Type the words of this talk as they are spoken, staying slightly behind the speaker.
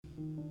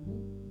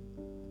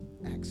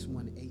Acts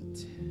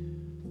 1:8.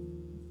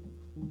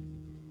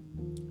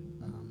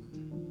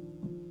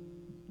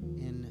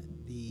 In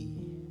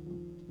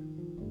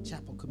the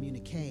Chapel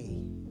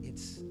Communique,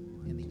 it's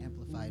in the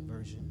Amplified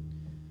Version,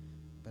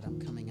 but I'm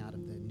coming out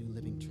of the New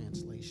Living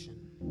Translation.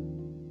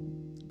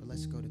 But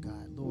let's go to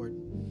God. Lord,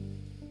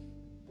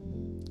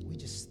 we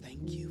just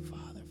thank you,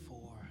 Father,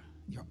 for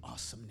your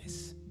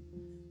awesomeness,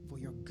 for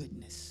your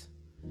goodness,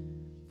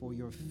 for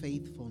your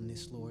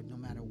faithfulness, Lord. No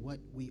matter what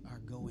we are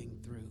going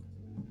through,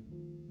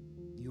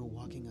 you're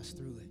walking us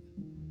through it.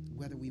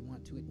 Whether we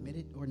want to admit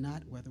it or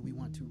not, whether we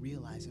want to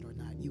realize it or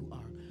not, you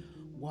are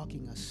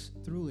walking us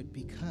through it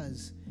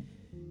because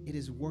it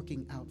is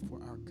working out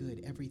for our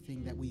good.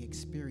 Everything that we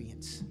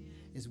experience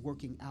is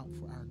working out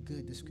for our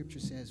good. The scripture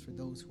says, for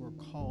those who are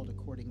called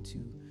according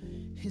to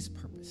his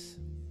purpose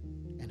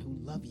and who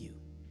love you.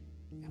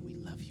 And we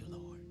love you,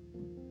 Lord.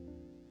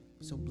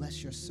 So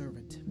bless your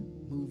servant.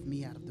 Move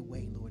me out of the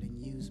way, Lord,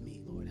 and use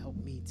me, Lord. Help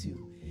me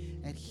to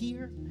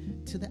adhere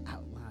to the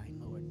outline,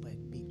 Lord,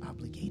 but be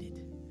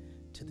obligated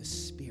to the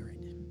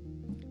Spirit.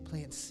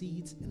 Plant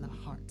seeds in the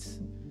hearts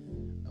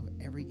of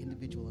every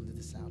individual under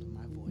the sound of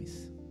my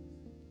voice,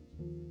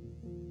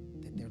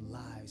 that their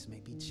lives may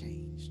be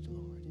changed,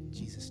 Lord. In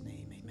Jesus'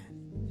 name, amen.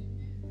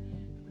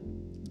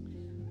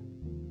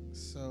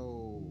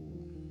 So,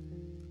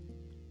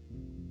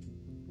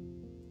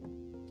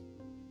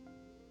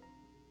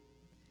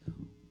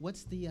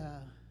 what's the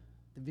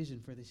vision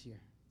for this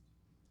year?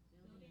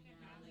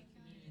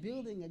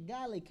 Building a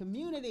godly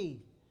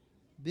community.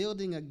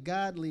 Building a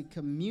godly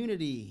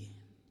community,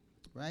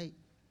 right?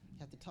 You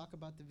have to talk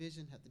about the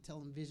vision, have to tell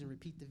them vision,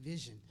 repeat the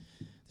vision.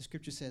 The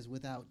scripture says,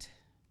 without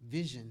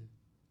vision,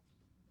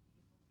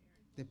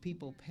 the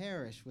people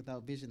perish.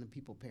 Without vision, the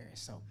people perish.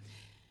 So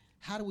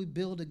how do we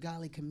build a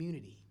godly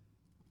community?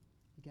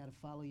 You got to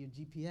follow your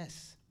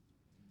GPS.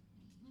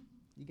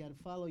 You got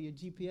to follow your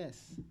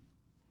GPS,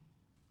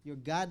 your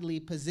godly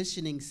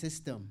positioning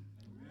system.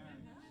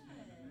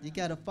 You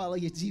got to follow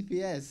your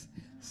GPS.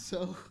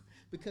 So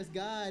because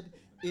God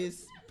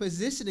is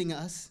positioning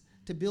us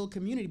to build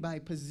community by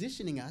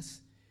positioning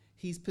us,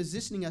 he's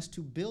positioning us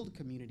to build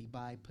community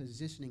by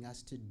positioning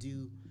us to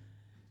do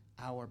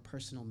our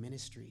personal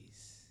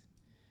ministries.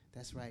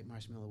 That's right,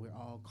 Marshmallow. We're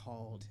all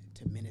called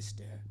to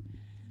minister.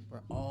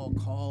 We're all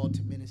called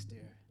to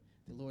minister.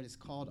 The Lord has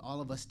called all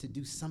of us to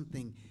do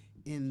something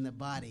in the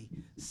body.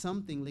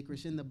 Something,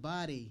 Licorice, in the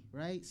body,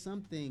 right?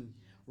 Something,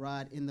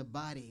 Rod, in the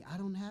body. I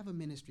don't have a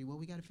ministry. Well,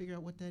 we got to figure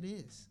out what that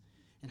is.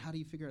 And how do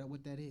you figure out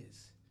what that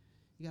is?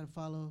 You got to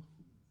follow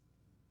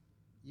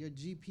your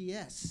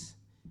GPS.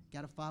 You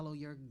got to follow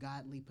your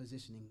godly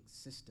positioning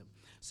system.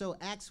 So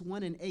Acts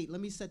 1 and 8, let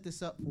me set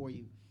this up for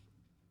you.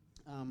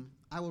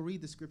 I will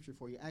read the scripture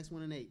for you. Acts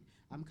 1 and 8.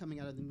 I'm coming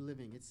out of the New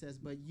Living. It says,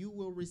 but you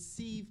will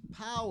receive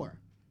power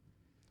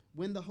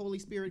when the Holy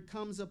Spirit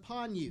comes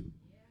upon you.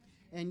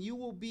 And you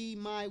will be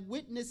my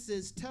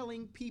witnesses,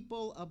 telling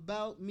people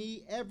about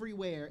me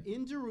everywhere,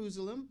 in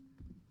Jerusalem,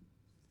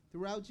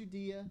 throughout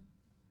Judea,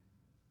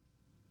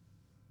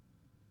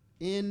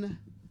 in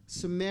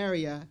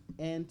Samaria,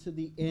 and to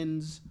the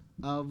ends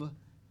of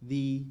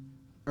the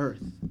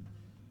earth.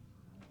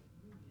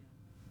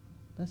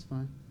 That's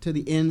fine. To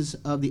the ends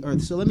of the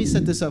earth. So let me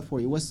set this up for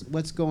you.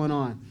 What's going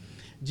on?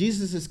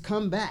 Jesus has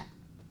come back,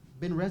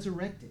 been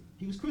resurrected.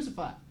 He was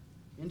crucified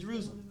in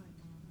Jerusalem.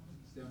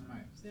 Stay on the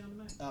mic. Stay on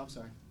the mic. Oh, I'm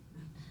sorry.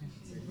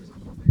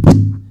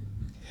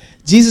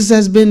 Jesus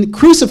has been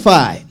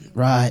crucified,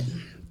 right,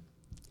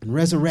 and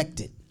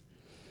resurrected.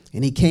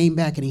 And he came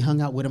back and he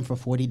hung out with him for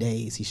 40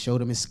 days. He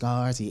showed him his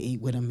scars. He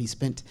ate with him. He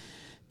spent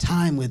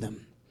time with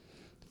him.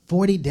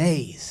 40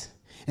 days.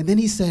 And then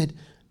he said,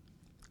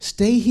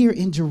 stay here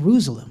in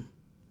Jerusalem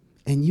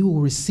and you will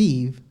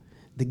receive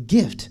the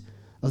gift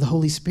of the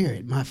Holy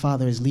Spirit. My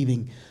Father is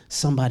leaving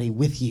somebody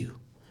with you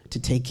to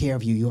take care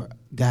of you, your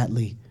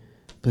godly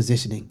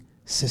positioning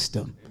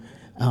system.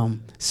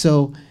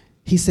 So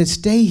he said,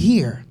 stay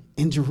here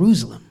in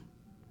Jerusalem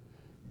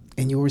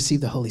and you'll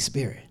receive the Holy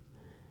Spirit.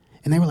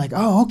 And they were like,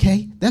 oh,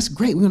 okay, that's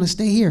great. We're going to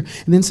stay here.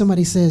 And then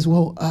somebody says,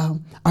 well,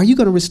 are you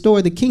going to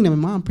restore the kingdom?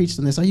 And Mom preached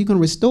on this. Are you going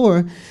to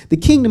restore the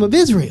kingdom of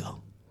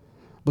Israel?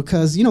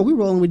 Because, you know, we're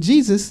rolling with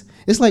Jesus.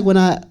 It's like when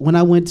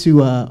I went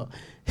to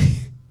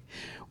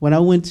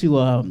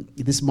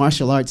this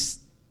martial arts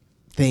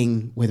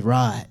thing with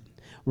Rod.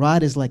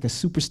 Rod is like a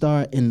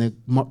superstar in the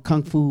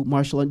Kung Fu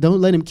martial arts.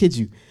 Don't let him kid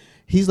you.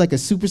 He's like a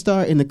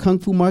superstar in the Kung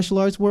Fu martial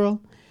arts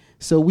world.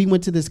 So we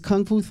went to this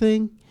Kung Fu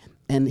thing.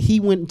 And he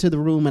went into the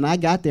room, and I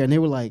got there, and they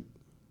were like,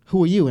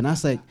 who are you? And I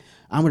was like,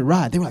 I'm with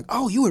Rod. They were like,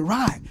 oh, you with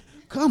Rod.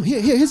 Come,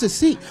 here's a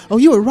seat. Oh,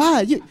 you with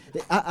Rod.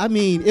 I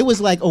mean, it was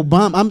like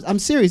Obama. I'm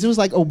serious. It was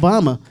like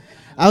Obama.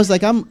 I was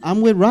like, I'm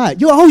with Rod.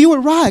 You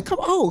with Rod. Come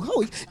on.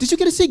 Oh, did you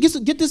get a seat?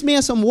 Get this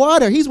man some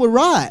water. He's with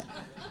Rod.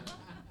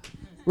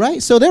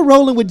 Right? So they're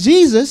rolling with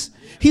Jesus.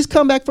 He's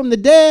come back from the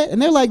dead,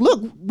 and they're like,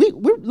 look,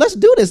 let's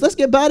do this. Let's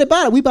get about it.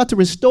 We're about to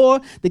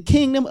restore the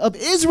kingdom of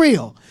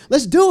Israel.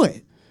 Let's do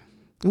it.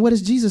 And what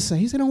does Jesus say?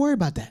 He said, don't worry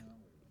about that.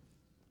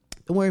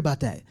 Don't worry about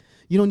that.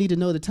 You don't need to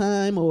know the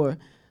time. Or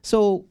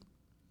so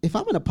if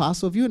I'm an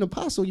apostle, if you're an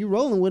apostle, you're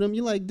rolling with him.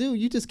 You're like, dude,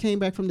 you just came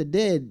back from the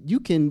dead. You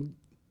can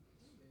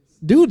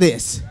do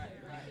this.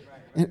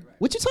 And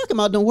what you talking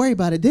about? Don't worry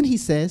about it. Then he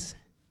says,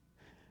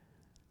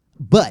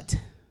 but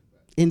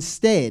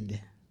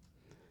instead,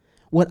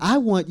 what I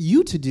want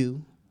you to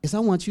do is I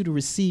want you to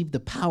receive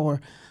the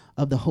power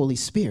of the Holy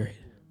Spirit,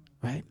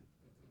 right?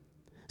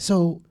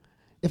 So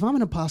if I'm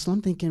an apostle,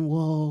 I'm thinking,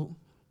 well,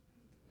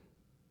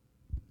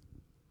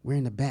 we're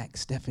in the back,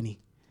 Stephanie.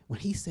 When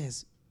he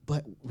says,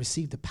 but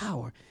receive the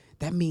power,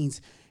 that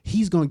means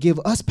he's going to give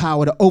us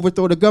power to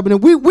overthrow the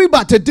government. We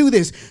about to do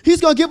this.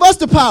 He's going to give us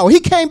the power. He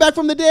came back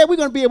from the dead. We're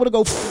going to be able to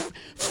go,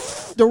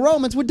 the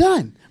Romans were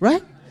done,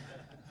 right?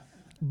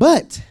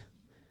 But,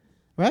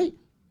 right?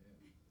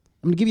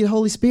 I'm going to give you the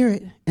Holy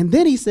Spirit. And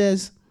then he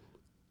says,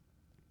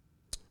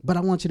 but I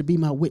want you to be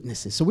my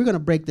witnesses. So we're going to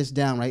break this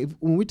down, right?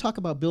 When we talk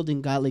about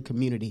building godly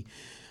community,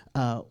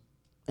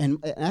 and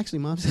actually,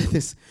 Mom said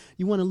this,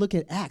 you want to look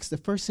at Acts, the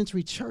first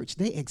century church.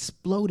 They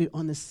exploded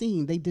on the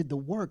scene. They did the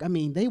work. I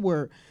mean, they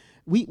were,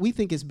 we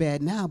think it's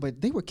bad now,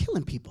 but they were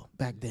killing people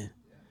back then.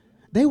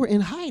 They were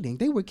in hiding.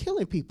 They were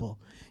killing people.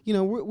 You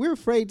know, we're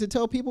afraid to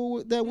tell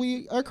people that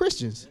we are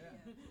Christians.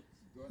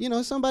 You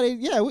know, somebody,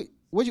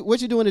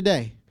 what you doing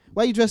today?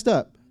 Why you dressed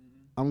up?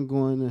 I'm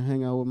going to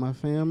hang out with my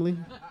family.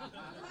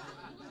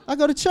 I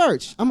go to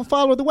church. I'm a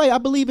follower of the way. I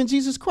believe in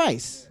Jesus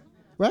Christ,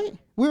 right?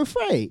 We're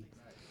afraid.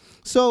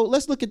 So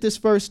let's look at this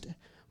first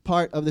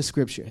part of the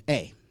scripture.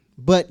 A,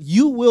 but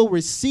you will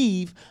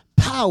receive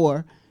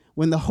power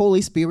when the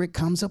Holy Spirit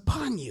comes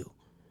upon you.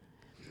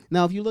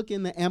 Now, if you look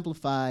in the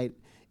Amplified,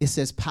 it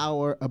says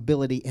power,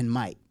 ability, and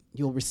might.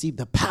 You'll receive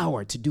the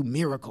power to do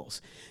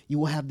miracles. You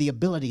will have the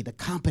ability, the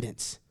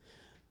competence.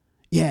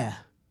 Yeah,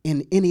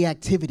 in any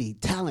activity,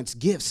 talents,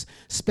 gifts,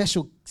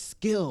 special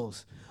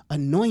skills,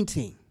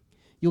 anointing.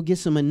 You'll get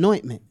some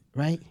anointment,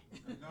 right?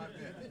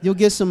 You'll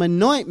get some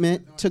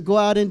anointment to go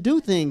out and do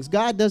things.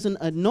 God doesn't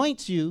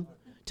anoint you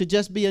to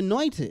just be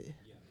anointed.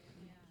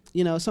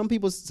 You know, some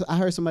people, I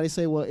heard somebody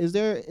say, well, is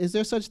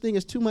there such thing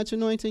as too much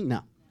anointing?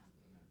 No.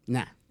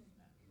 Nah.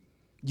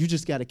 You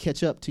just got to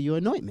catch up to your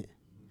anointment.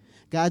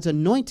 God's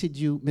anointed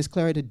you, Miss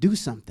Clara, to do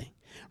something,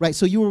 right?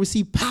 So you will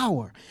receive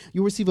power.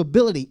 You will receive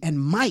ability and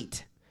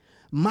might.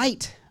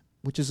 Might,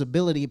 which is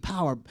ability,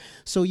 power.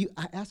 So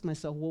I asked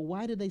myself, well,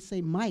 why did they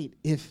say might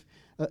if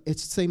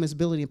it's the same as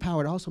ability and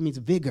power? It also means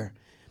vigor,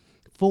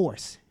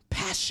 force,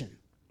 passion.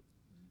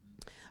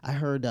 I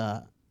heard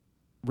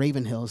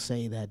Ravenhill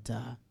say that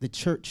the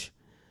church,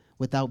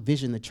 without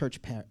vision,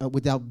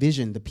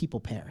 the people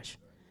perish.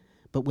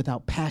 But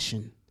without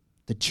passion,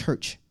 the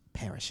church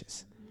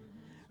perishes.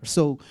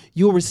 So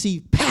you'll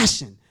receive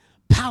passion,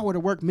 power to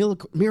work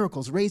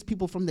miracles, raise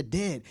people from the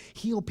dead,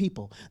 heal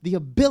people, the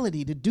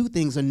ability to do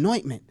things,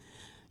 anointment.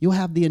 You'll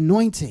have the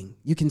anointing.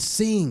 You can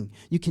sing,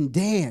 you can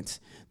dance,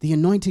 the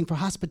anointing for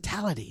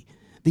hospitality,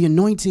 the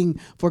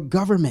anointing for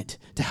government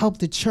to help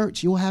the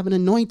church. You'll have an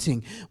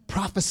anointing,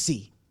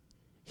 prophecy,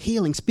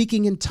 healing,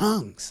 speaking in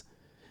tongues.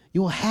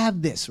 You'll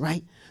have this,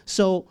 right?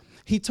 So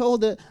he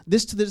told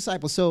this to the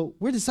disciples. So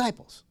we're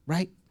disciples,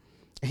 right?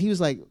 And he was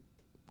like,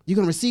 you're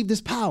going to receive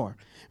this power.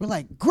 We're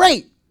like,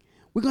 great.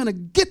 We're going to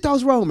get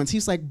those Romans.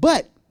 He's like,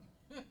 but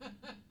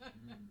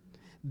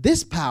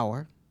this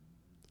power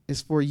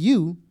is for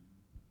you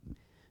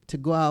to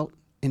go out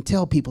and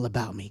tell people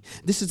about me.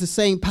 This is the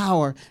same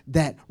power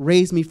that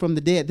raised me from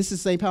the dead. This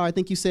is the same power, I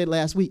think you said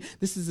last week.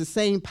 This is the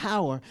same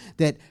power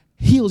that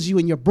heals you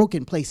in your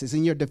broken places,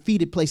 in your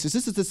defeated places.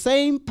 This is the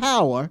same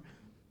power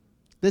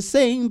that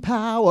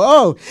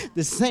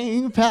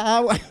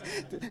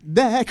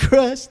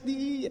crushed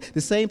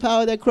the same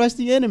power that crushed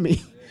the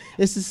enemy.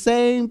 It's the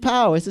same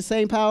power. It's the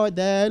same power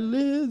that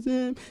lives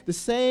in, the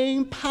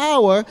same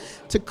power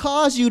to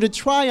cause you to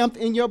triumph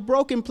in your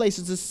broken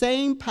places. The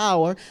same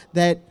power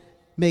that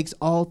makes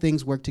all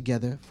things work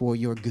together for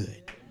your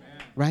good.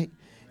 Amen. Right?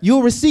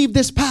 You'll receive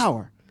this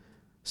power.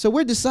 So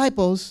we're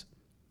disciples,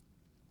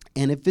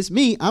 and if it's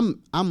me, I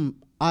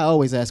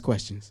always ask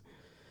questions.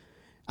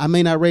 I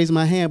may not raise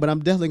my hand, but I'm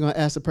definitely going to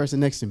ask the person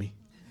next to me.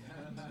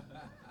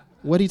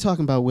 What are you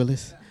talking about,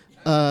 Willis?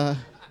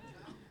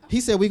 He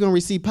said we're going to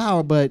receive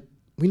power, but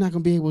we're not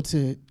going to be able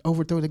to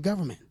overthrow the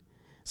government.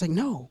 It's like,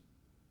 no.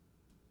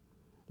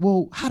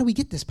 Well, how do we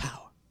get this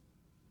power?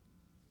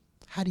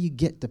 How do you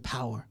get the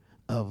power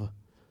of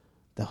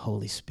the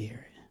Holy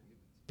Spirit?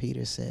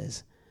 Peter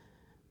says,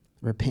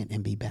 repent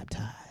and be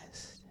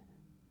baptized.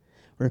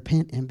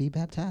 Repent and be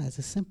baptized.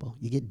 It's simple.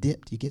 You get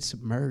dipped. You get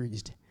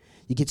submerged.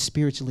 You get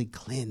spiritually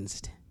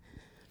cleansed.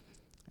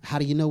 How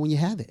do you know when you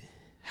have it?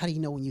 How do you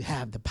know when you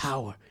have the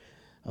power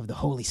of the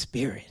Holy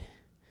Spirit?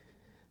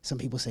 Some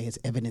people say it's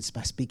evidenced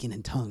by speaking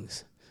in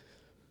tongues.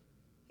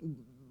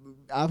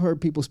 I've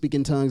heard people speak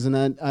in tongues,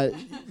 and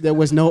there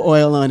was no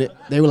oil on it.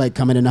 They were like,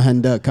 coming in a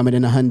Honda, coming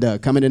in a Honda,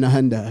 coming in a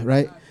Honda,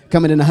 right?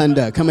 Coming in a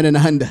Honda, coming in a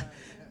Honda,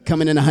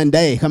 coming in a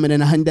Hyundai, coming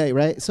in a Hyundai,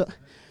 right? So,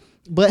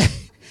 but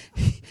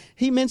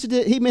he mentioned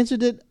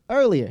it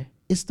earlier.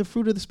 It's the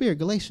fruit of the Spirit,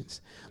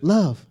 Galatians.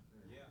 Love,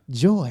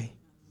 joy,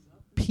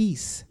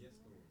 peace,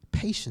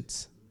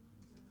 patience,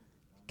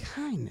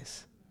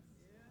 kindness,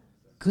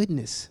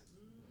 goodness,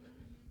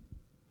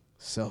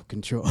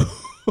 self-control.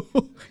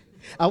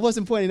 I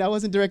wasn't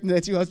directing that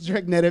at you. I was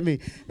directing that at me.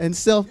 And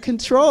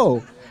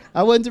self-control.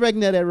 I wasn't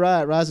directing that at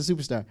Rod. Rod's a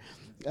superstar.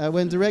 I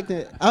wasn't directing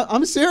it.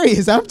 I'm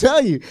serious. I'm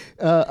telling you.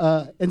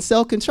 And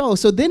self-control.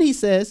 So then he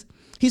says,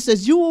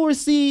 you will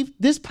receive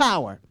this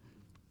power,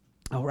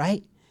 all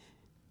right,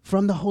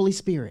 from the Holy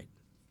Spirit.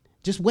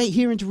 Just wait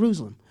here in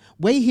Jerusalem.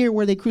 Wait here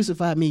where they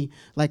crucified me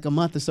like a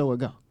month or so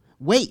ago.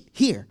 Wait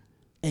here,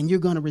 and you're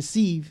going to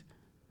receive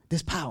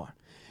this power.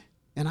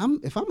 And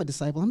if I'm a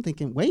disciple, I'm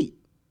thinking, wait,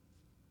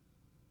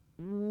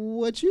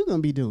 what you going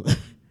to be doing?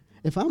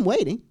 If I'm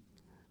waiting,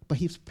 but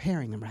he's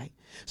preparing them, right?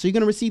 So you're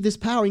going to receive this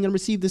power. You're going to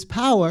receive this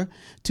power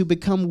to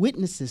become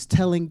witnesses,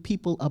 telling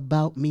people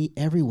about me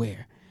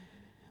everywhere.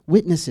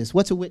 Witnesses.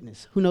 What's a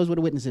witness? Who knows what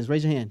a witness is?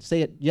 Raise your hand.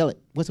 Say it. Yell it.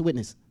 What's a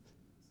witness?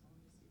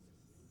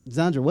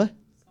 Zandra, what?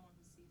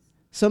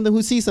 Someone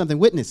who sees something.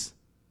 Witness.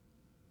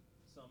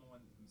 Someone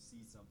who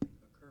sees something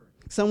occurring.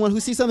 Someone who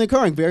sees something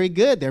occurring. Very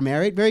good. They're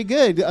married. Very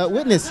good.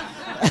 Witness.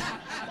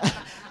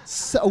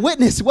 So,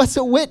 witness. What's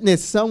a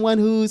witness? Someone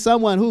who.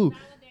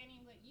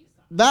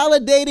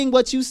 Validating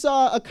what you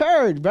saw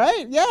occurred,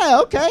 right? Yeah,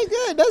 okay,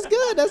 good. That's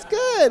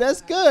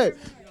good.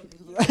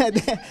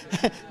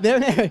 They're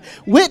married.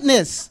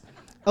 Witness.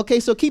 Okay,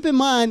 so keep in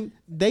mind,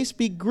 they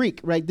speak Greek,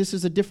 right? This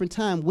is a different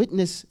time.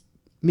 Witness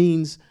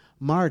means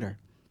martyr.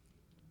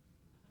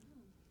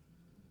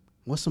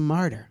 What's a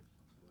martyr?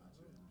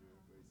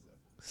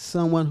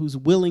 Someone who's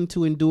willing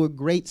to endure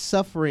great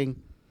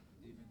suffering,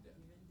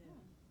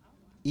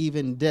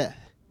 even death.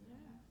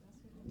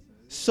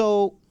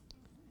 So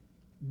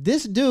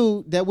this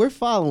dude that we're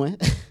following,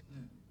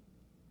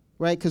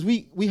 right, because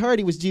we heard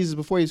he was Jesus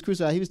before he was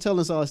crucified. He was telling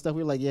us all this stuff.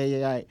 We were like, yeah,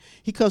 all right.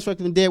 He comes from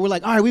the dead. We're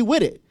like, all right, we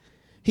with it.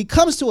 He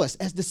comes to us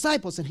as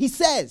disciples, and he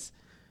says,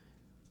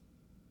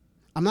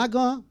 I'm not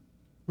going to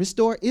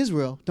restore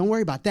Israel. Don't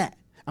worry about that.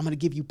 I'm going to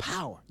give you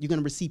power. You're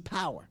going to receive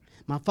power.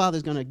 My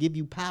Father's going to give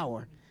you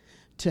power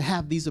to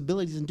have these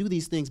abilities and do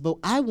these things. But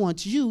I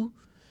want you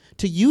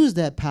to use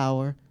that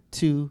power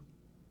to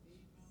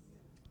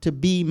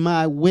be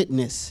my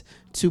witness,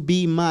 to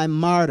be my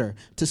martyr,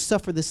 to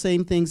suffer the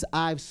same things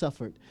I've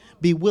suffered.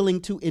 Be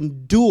willing to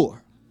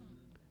endure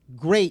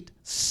great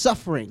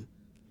suffering,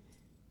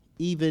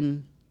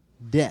 even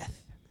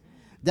death.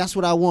 That's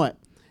what I want.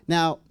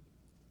 Now,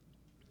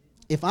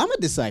 if I'm a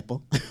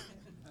disciple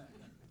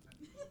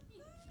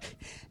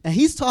and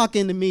he's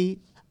talking to me,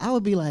 I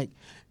would be like,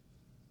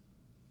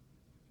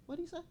 what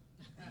do you say?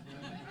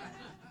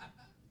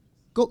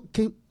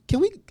 Can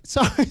we,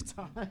 sorry,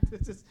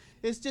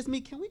 it's just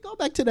me. Can we go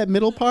back to that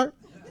middle part?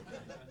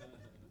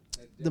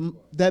 Can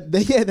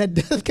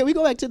we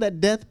go back to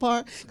that death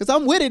part? Because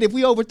I'm with it if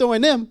we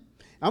overthrowing them.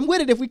 I'm with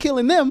it if we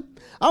killing them.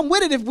 I'm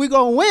with it if we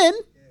gonna win.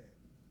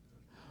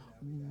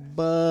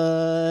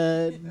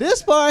 But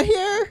this part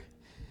here,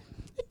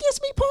 it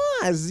gives me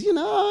pause. You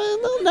know, a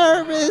little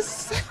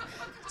nervous.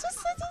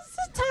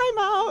 just time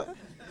out.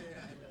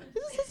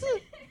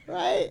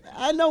 Right?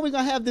 I know we're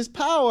gonna have this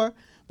power,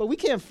 but we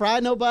can't fry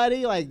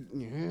nobody. Like,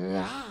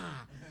 you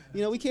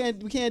know, we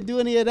can't do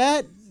any of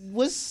that.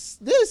 What's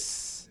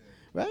this?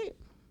 Right?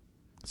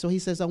 So he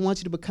says, I want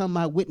you to become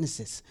my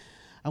witnesses.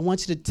 I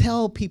want you to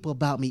tell people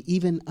about me,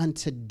 even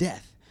unto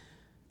death.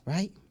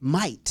 Right?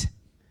 Might,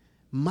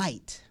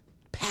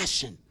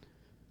 passion.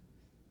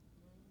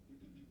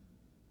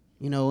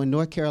 You know, in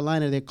North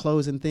Carolina, they're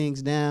closing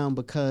things down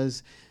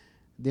because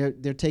they're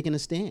taking a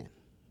stand.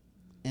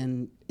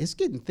 And it's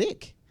getting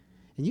thick.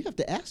 And you have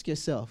to ask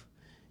yourself,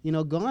 you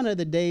know, gone are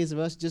the days of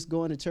us just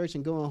going to church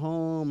and going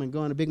home and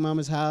going to Big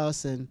Mama's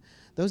house, and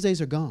those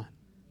days are gone.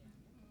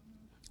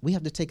 We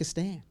have to take a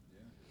stand.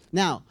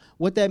 Now,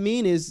 what that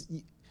means is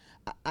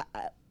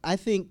I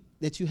think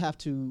that you have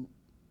to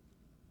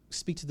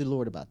speak to the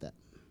Lord about that,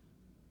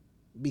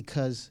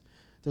 because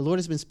the Lord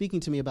has been speaking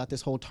to me about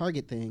this whole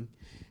Target thing,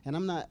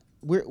 and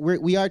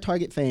we are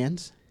Target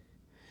fans,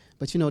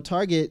 but, you know,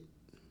 Target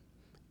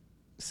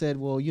said,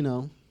 well, you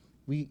know,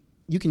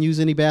 you can use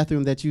any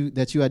bathroom that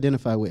you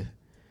identify with.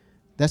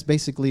 That's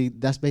basically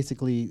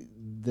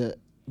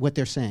what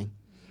they're saying.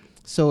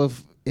 So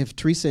if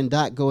Teresa and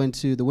Doc go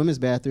into the women's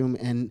bathroom,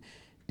 and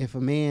if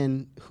a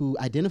man who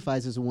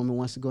identifies as a woman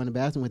wants to go in the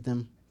bathroom with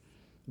them,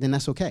 then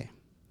that's okay.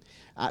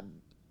 I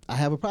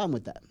have a problem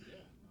with that.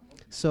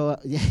 So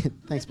yeah,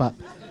 thanks, Pop.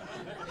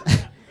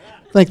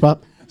 Thanks,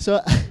 Pop.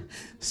 So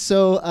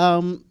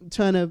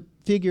trying to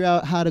figure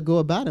out how to go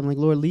about it. I'm like,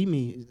 Lord, lead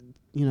me.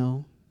 You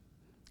know,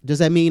 does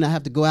that mean I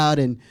have to go out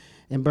and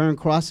burn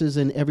crosses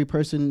in every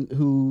person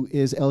who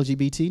is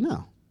LGBT?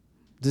 No.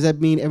 Does that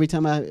mean every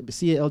time I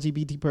see an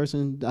LGBT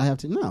person, I have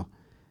to? No.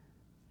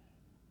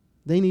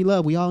 They need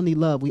love. We all need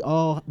love. We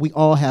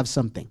all have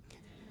something.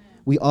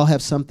 We all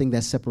have something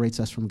that separates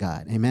us from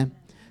God. Amen?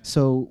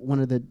 So one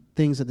of the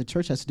things that the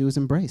church has to do is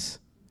embrace.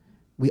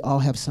 We all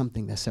have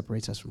something that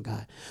separates us from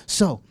God.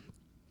 So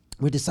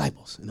we're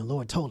disciples, and the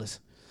Lord told us,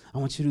 I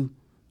want you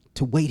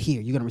to wait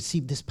here. You're going to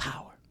receive this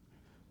power.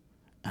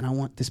 And I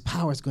want this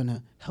power is going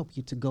to help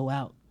you to go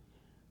out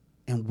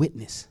and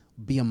witness,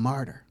 be a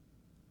martyr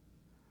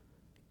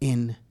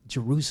in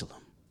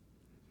Jerusalem,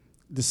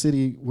 the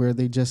city where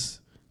they just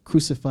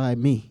crucified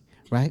me,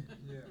 right?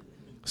 Yeah.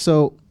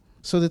 So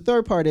the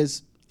third part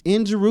is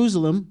in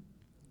Jerusalem,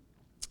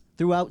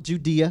 throughout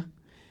Judea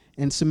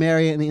and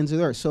Samaria and the ends of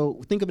the earth.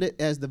 So think of it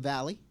as the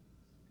valley,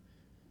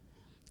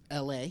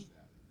 L.A.,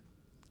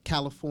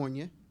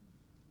 California,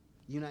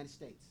 United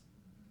States,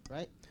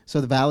 right? So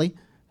the valley,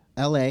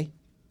 L.A.,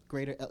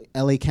 greater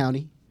L.A.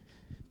 County,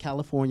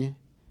 California,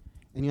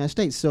 and United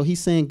States. So he's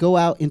saying go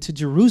out into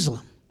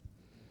Jerusalem,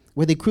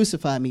 where they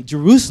crucified me.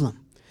 Jerusalem,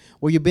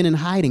 where you've been in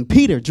hiding.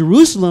 Peter,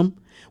 Jerusalem,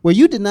 where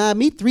you denied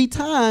me 3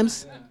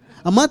 times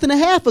a month and a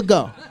half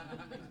ago.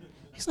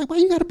 He's like, why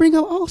you got to bring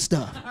up old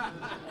stuff?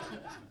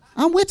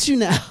 I'm with you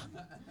now.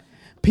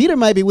 Peter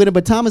might be with him,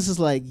 but Thomas is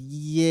like,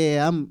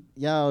 yeah,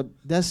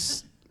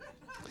 this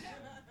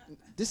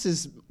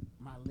is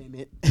my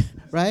limit,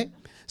 right?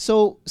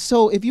 So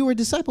if you were a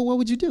disciple, what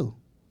would you do?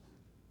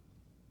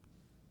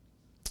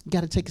 You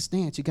got to take a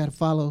stance. You got to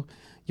follow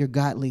your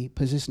godly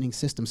positioning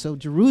system. So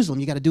Jerusalem,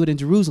 you got to do it in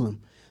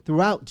Jerusalem,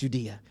 throughout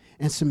Judea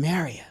and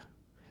Samaria.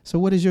 So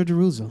what is your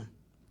Jerusalem?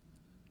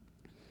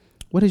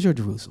 What is your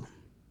Jerusalem?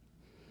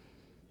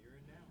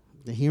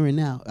 The here and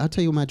now. I'll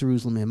tell you what my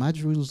Jerusalem is. My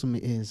Jerusalem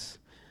is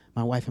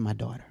my wife and my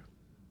daughter.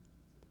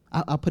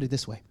 I'll put it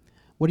this way.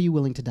 What are you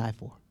willing to die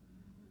for?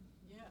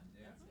 Yeah.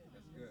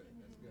 That's good.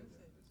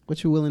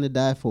 What you willing to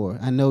die for?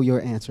 I know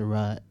your answer,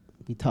 Rod.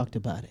 We talked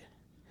about it.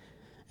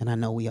 And I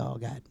know we all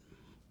got it.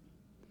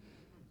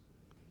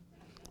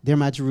 They're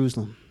my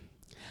Jerusalem.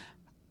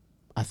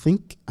 I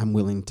think I'm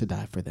willing to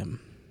die for them.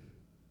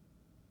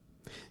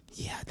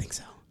 Yeah, I think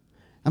so.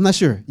 I'm not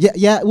sure.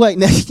 Yeah, wait.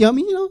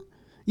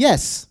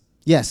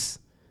 Yes,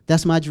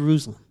 that's my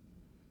Jerusalem.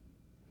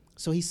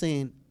 So he's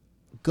saying,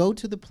 go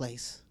to the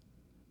place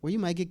where you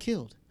might get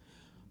killed.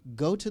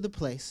 Go to the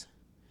place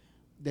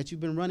that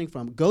you've been running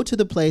from. Go to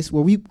the place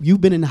where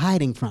you've been in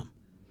hiding from.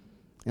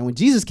 And when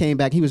Jesus came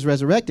back, he was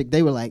resurrected.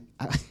 They were like,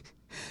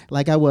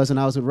 like I was when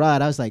I was with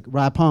Rod. I was like,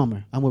 Rod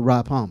Palmer. I'm with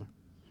Rod Palmer.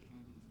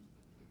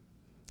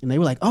 And they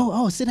were like,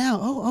 oh, sit down.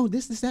 Oh,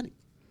 this, that.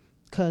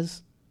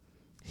 Because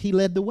he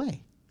led the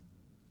way.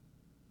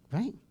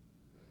 Right?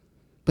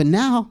 But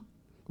now,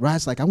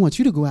 Rod's like, I want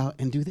you to go out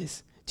and do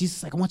this. Jesus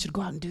is like, I want you to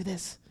go out and do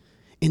this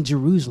in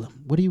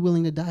Jerusalem. What are you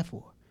willing to die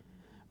for?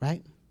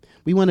 Right?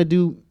 We want to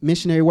do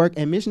missionary work,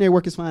 and missionary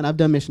work is fine. I've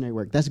done missionary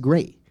work. That's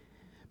great.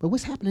 But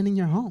what's happening in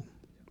your home?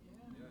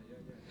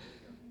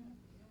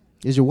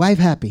 Is your wife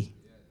happy?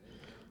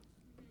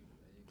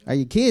 Are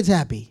your kids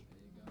happy?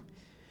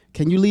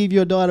 Can you leave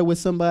your daughter with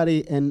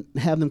somebody and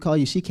have them call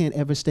you, she can't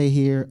ever stay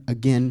here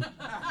again,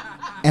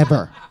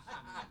 ever?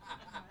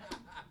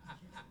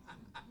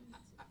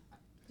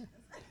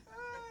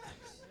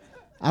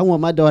 I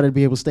want my daughter to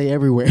be able to stay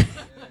everywhere.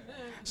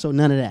 So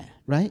none of that,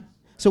 right?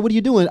 So what are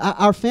you doing?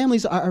 Our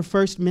families are our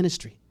first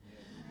ministry.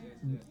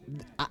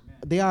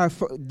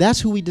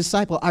 That's who we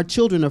disciple. Our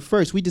children are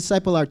first. We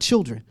disciple our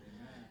children,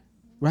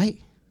 right?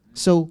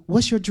 So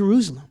what's your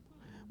Jerusalem?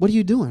 What are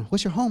you doing?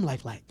 What's your home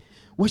life like?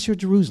 What's your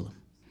Jerusalem?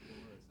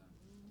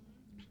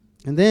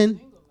 And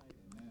then,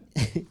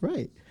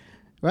 right.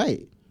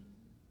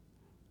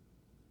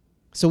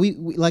 So we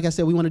like I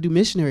said, we want to do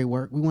missionary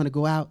work. We want to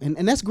go out, and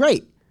that's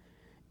great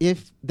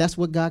if that's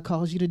what God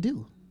calls you to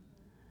do.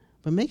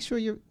 But make sure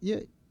your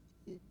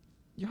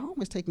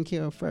home is taken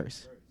care of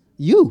first.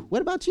 You,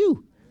 what about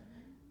you?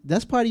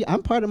 That's part of you.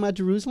 I'm part of my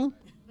Jerusalem.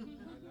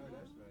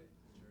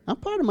 I'm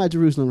part of my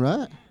Jerusalem,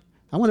 right?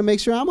 I want to make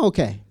sure I'm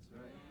okay.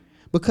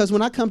 Because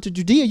when I come to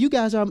Judea, you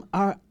guys are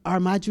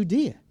my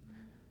Judea.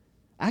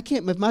 I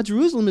can't, if my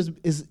Jerusalem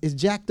is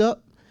jacked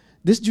up,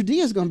 this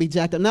Judea is going to be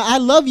jacked up. Now, I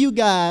love you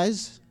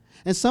guys,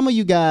 and some of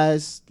you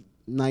guys,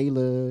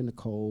 Naila,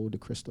 Nicole,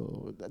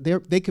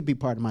 DeCrystal, they could be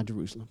part of my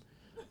Jerusalem.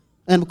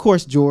 And, of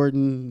course,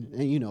 Jordan,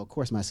 and, of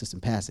course, my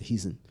assistant pastor,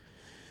 he's in.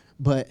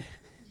 But,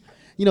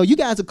 you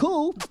guys are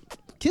cool,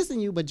 kissing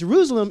you, but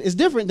Jerusalem is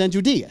different than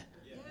Judea.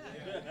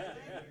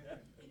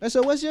 And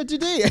so what's your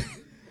Judea?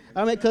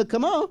 I mean,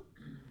 come on.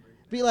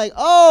 Be like,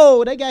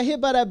 oh, they got hit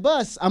by that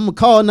bus. I'm going to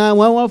call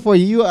 911 for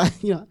you.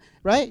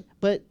 Right?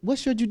 But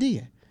what's your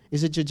Judea?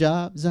 Is it your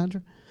job,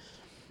 Zandra?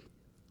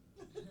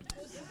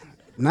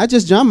 Not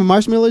just John, but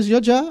Marshmallow is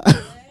your job?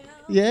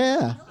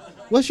 Yeah.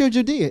 What's your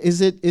Judea?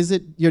 Is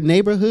it your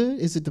neighborhood?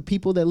 Is it the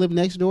people that live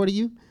next door to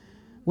you?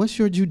 What's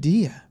your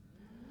Judea?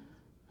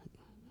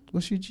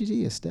 What's your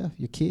Judea, Steph?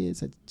 Your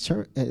kids at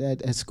church,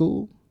 at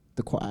school,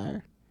 the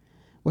choir?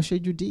 What's your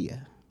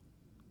Judea?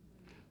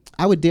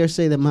 I would dare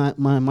say that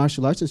my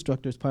martial arts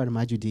instructor is part of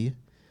my Judea.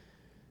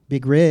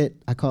 Big Red,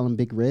 I call him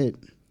Big Red.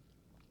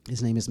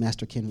 His name is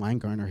Master Ken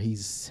Weingartner.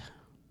 He's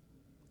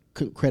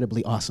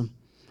incredibly awesome,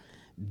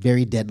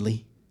 very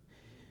deadly.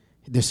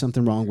 There's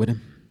something wrong with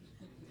him.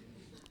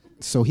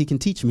 So he can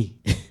teach me.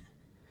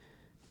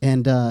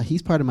 And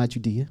he's part of my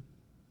Judea.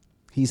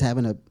 He's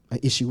having an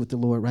issue with the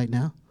Lord right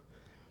now.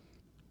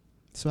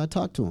 So I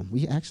talked to him.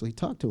 We actually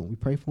talked to him. We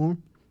pray for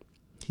him.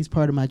 He's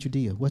part of my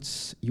Judea.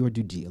 What's your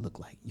Judea look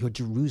like? Your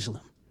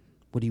Jerusalem.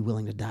 What are you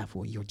willing to die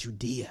for? Your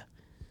Judea.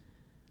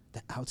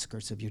 the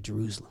outskirts of your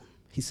Jerusalem.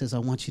 He says, I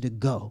want you to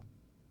go,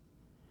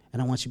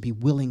 and I want you to be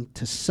willing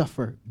to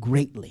suffer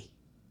greatly,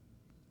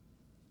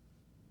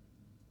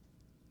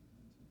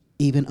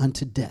 even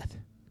unto death,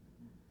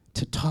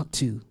 to talk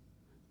to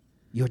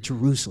your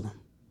Jerusalem.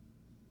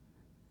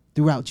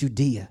 Throughout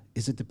Judea.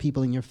 Is it the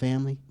people in your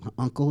family? My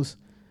uncles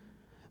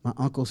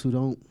who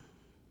don't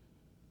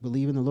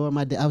believe in the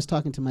Lord. I was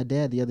talking to my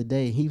dad the other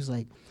day, and he was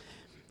like,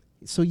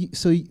 so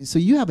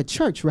you have a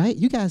church, right?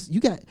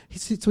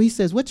 So he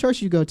says, what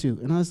church you go to?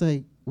 And I was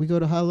like, we go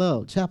to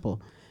Hallel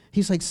Chapel.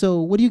 He's like,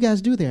 so what do you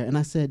guys do there? And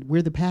I said,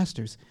 we're the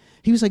pastors.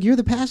 He was like, you're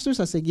the pastors?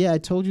 I said, yeah, I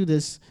told you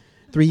this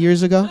 3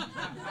 years ago.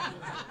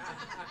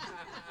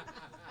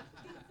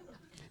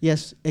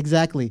 Yes,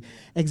 exactly.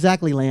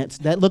 Exactly, Lance.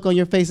 That look on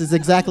your face is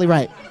exactly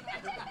right.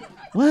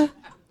 What?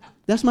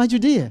 That's my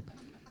Judea.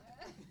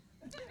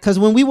 Because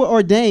when we were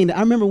ordained, I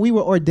remember we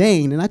were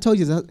ordained, and I told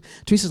you,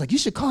 Teresa's like, you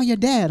should call your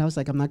dad. I was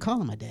like, I'm not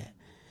calling my dad.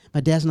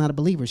 My dad's not a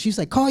believer. She's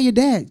like, call your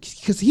dad,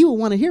 because he will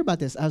want to hear about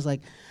this. I was like,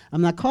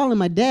 I'm not calling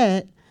my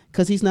dad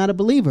because he's not a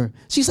believer.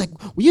 She's like,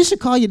 well, you should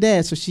call your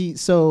dad.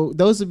 So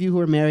those of you who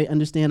are married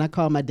understand I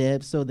called my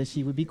dad so that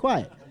she would be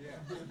quiet.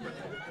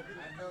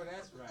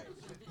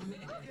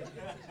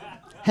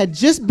 Had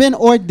just been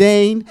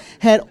ordained,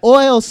 had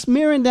oil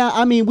smearing down.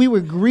 I mean, we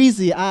were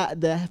greasy.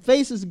 The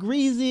face is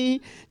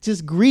greasy,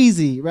 just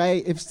greasy,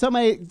 right? If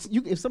somebody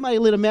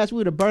lit a match, we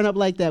would have burned up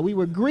like that. We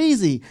were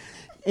greasy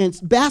and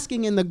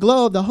basking in the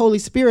glow of the Holy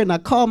Spirit. And I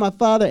called my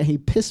father, and he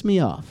pissed me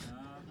off.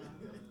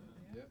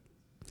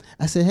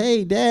 I said,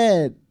 hey,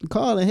 Dad,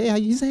 calling. Hey,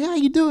 he said, hey, how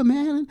you doing,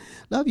 man?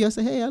 Love you. I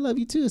said, hey, I love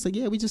you too. It's like,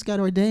 yeah, we just got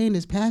ordained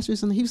as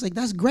pastors. And he was like,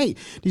 that's great.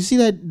 Did you see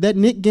that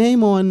Knick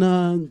game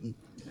on...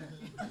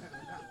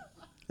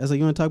 I was like,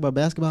 you want to talk about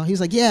basketball?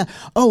 He's like, yeah.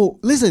 Oh,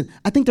 listen,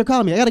 I think they're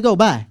calling me. I got to go.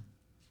 Bye.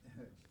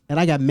 And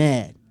I got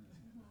mad.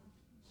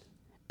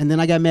 And then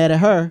I got mad at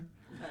her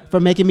for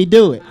making me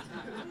do it.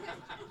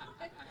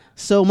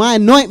 So my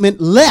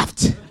anointment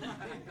left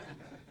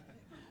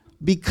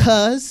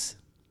because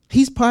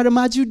he's part of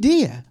my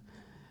Judea.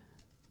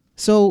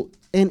 So,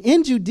 and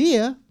in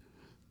Judea,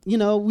 you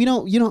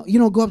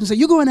don't go up and say,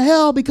 you're going to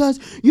hell because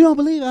you don't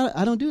believe.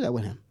 I don't do that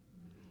with him,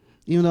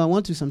 even though I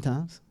want to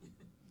sometimes.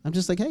 I'm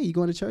just like, hey, you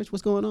going to church?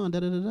 What's going on?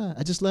 Da-da-da-da.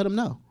 I just let him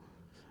know.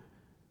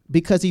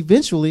 Because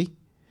eventually,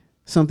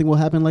 something will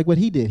happen like what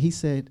he did. He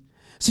said,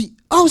 so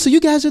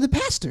you guys are the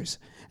pastors.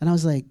 And I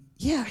was like,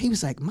 yeah. He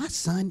was like, my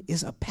son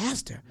is a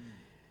pastor.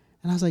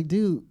 And I was like,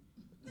 dude,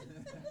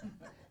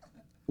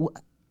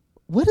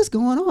 what is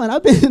going on?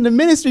 I've been in the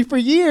ministry for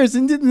years,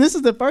 and this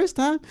is the first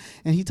time.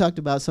 And he talked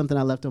about something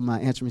I left on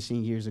my answer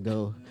machine years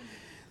ago.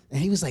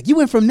 And he was like, you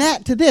went from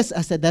that to this.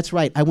 I said, that's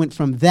right. I went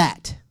from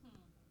that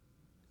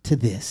to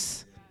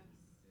this.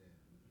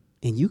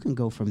 And you can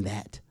go from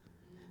that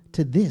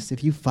to this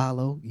if you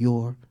follow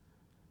your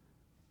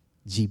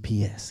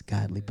GPS,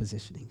 godly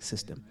positioning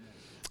system.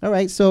 All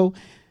right, so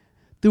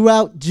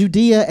throughout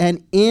Judea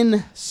and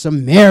in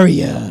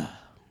Samaria.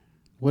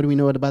 What do we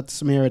know about the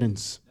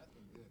Samaritans?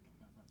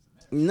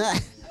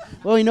 What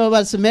do we know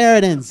about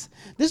Samaritans?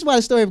 This is why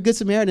the story of Good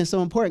Samaritan is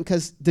so important,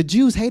 because the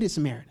Jews hated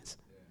Samaritans.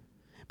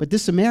 But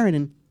this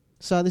Samaritan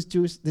saw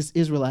this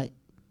Israelite,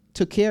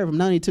 took care of him.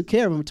 Not only took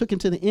care of him, took him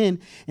to the inn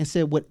and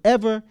said,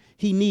 whatever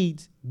he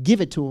needs, give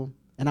it to him,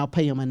 and I'll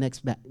pay him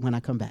when I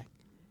come back.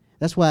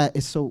 That's why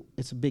it's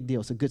a big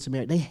deal. It's a Good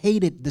Samaritan. They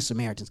hated the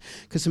Samaritans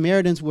because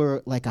Samaritans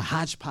were like a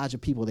hodgepodge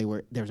of people. There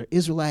were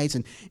Israelites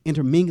and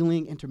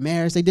intermingling,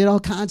 intermarriage. They did all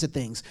kinds of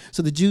things.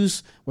 So the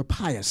Jews were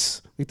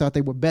pious. They thought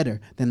they were better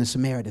than the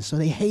Samaritans. So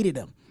they hated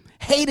them.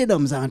 Hated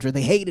them, Zandra.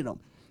 They hated them.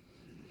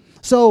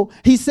 So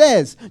he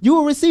says, you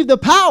will receive the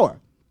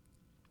power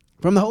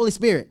from the Holy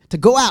Spirit to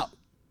go out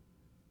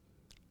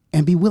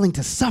and be willing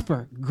to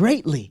suffer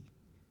greatly,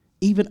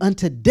 even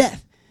unto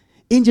death,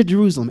 in your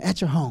Jerusalem,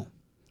 at your home,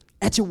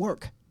 at your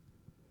work,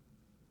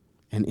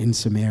 and in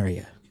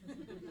Samaria,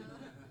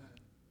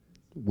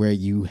 where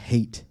you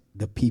hate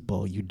the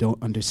people. You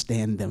don't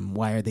understand them.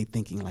 Why are they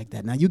thinking like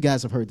that? Now, you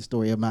guys have heard the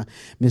story of my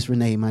Miss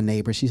Renee, my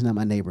neighbor. She's not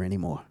my neighbor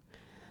anymore.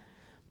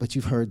 But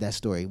you've heard that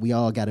story. We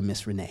all got a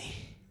Miss Renee.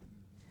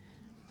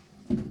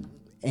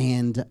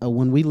 And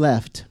when we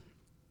left,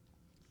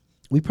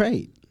 we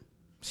prayed.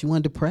 She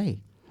wanted to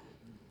pray.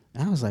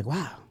 And I was like,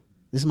 wow,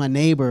 this is my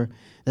neighbor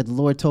that the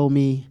Lord told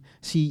me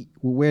she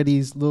would wear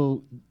these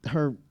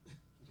her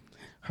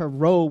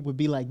robe would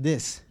be like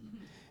this.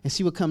 And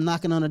she would come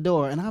knocking on the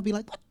door, and I'll be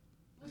like,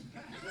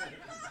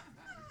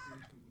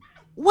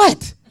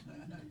 what?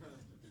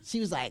 She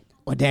was like,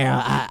 well, Daryl,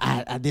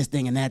 I this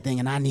thing and that thing,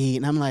 and I need.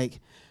 And I'm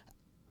like,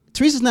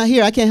 Teresa's not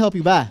here. I can't help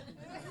you. Bye.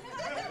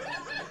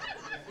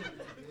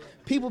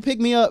 People pick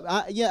me up.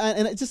 I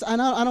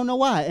don't know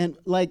why. And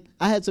like,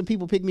 I had some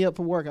people pick me up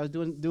for work. I was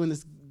doing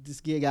this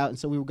gig out, and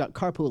so we got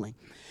carpooling.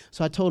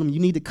 So I told them, you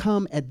need to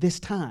come at this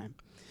time.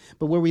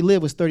 But where we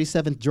live was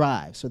 37th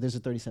Drive. So there's a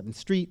 37th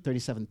Street,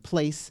 37th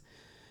Place,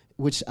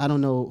 which I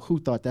don't know who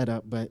thought that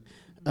up, but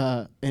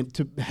and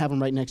to have them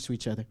right next to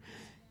each other.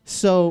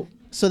 So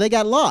they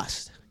got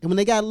lost. And when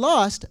they got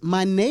lost,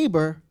 my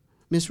neighbor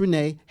Miss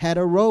Renee had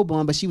her robe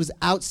on, but she was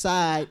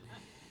outside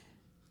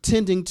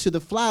tending to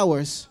the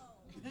flowers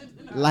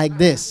like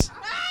this.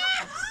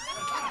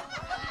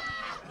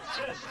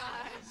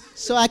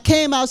 So I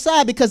came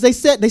outside because they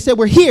said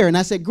we're here, and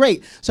I said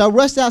great. So I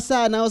rushed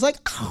outside and I was like,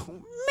 oh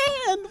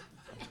man,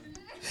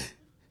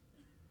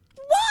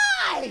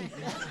 why?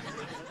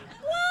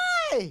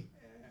 Why?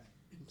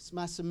 It's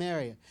my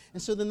Samaria.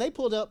 And so then they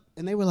pulled up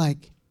and they were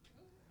like,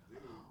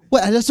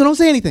 what? I said, don't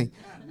say anything.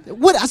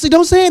 What? I said,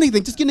 don't say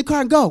anything. Just get in the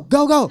car and go.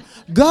 Go, go,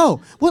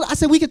 go. Well, I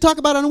said, we could talk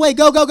about it on the way.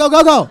 Go, go, go,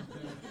 go, go.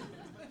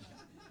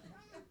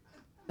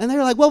 And they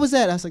were like, what was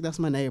that? I was like, that's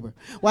my neighbor.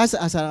 Well, I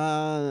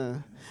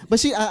said, but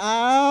she,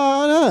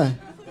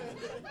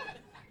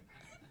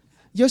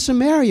 Your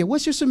Samaria.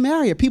 What's your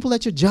Samaria? People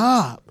at your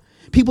job.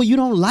 People you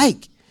don't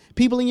like.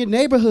 People in your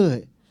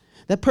neighborhood.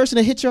 That person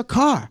that hit your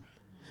car.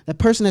 That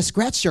person that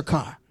scratched your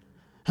car.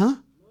 Huh?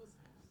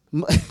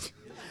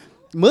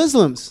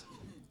 Muslims.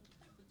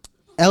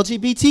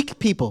 LGBT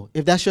people,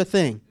 if that's your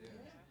thing.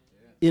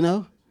 You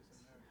know?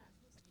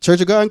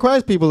 Church of God in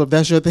Christ people, if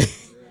that's your thing.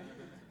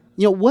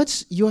 You know,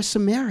 what's your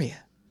Samaria?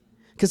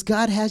 Because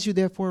God has you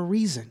there for a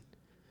reason.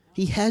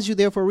 He has you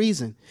there for a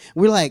reason.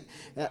 We're like,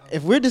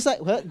 if we're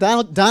deciding, well,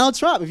 Donald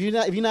Trump. If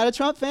you're not a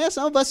Trump fan,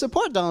 some of us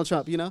support Donald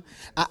Trump. You know,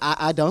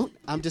 I don't.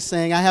 I'm just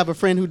saying I have a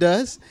friend who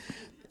does.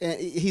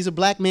 He's a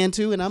black man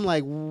too, and I'm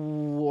like,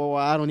 whoa,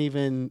 I don't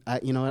even.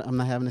 You know, I'm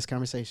not having this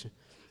conversation.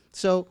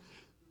 So,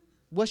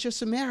 what's your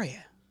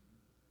Samaria?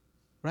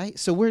 Right.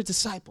 So we're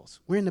disciples.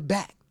 We're in the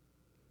back.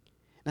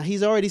 Now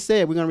he's already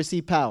said we're going to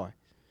receive power.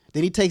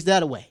 Then he takes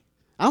that away.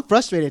 I'm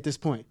frustrated at this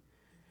point.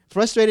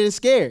 Frustrated and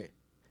scared.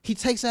 He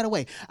takes that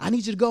away. I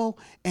need you to go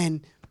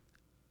and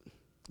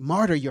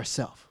martyr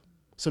yourself.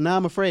 So now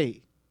I'm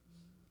afraid.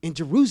 In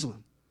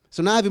Jerusalem.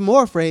 So now I'm even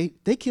more afraid.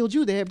 They killed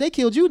you there. If they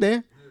killed you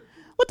there,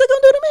 what they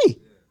going to do to me?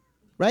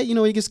 Right? You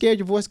know when you get scared,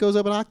 your voice goes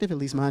up an octave. At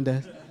least mine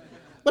does.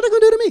 What they going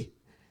to do to me?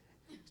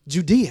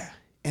 Judea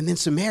and then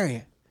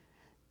Samaria.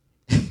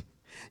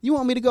 You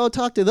want me to go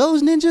talk to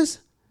those ninjas?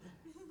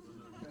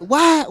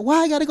 Why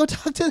I got to go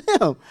talk to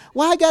them?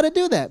 Why I got to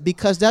do that?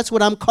 Because that's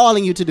what I'm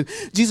calling you to do.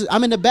 Jesus,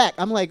 I'm in the back.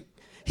 I'm like,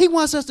 he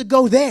wants us to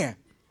go there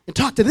and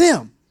talk to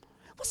them.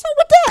 What's up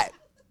with that?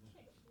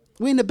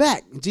 We're in the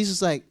back. And Jesus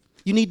is like,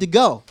 you need to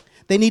go.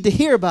 They need to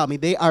hear about me.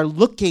 They are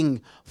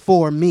looking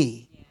for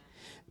me.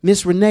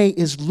 Miss Renee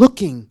is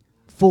looking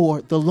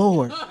for the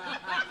Lord.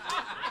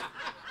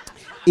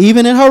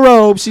 Even in her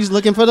robe, she's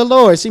looking for the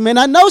Lord. She may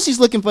not know she's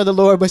looking for the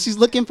Lord, but she's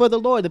looking for the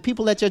Lord. The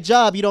people at your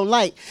job you don't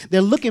like,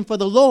 they're looking for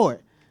the Lord.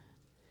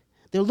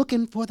 They're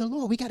looking for the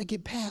Lord. We got to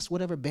get past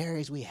whatever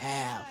barriers we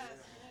have.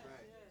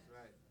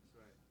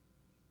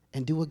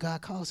 And do what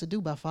God calls us to do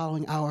by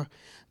following our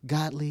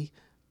godly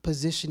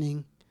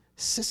positioning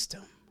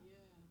system.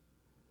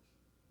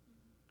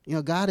 You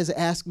know, God has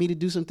asked me to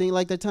do something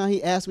like that time.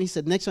 He asked me, he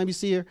said, next time you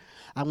see her,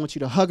 I want you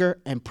to hug her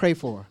and pray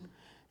for her.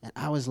 And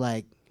I was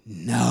like,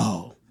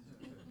 no.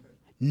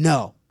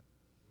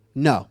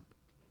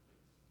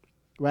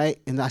 Right?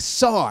 And I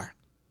saw her.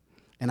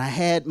 And I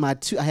had my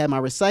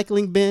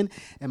recycling bin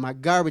and my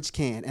garbage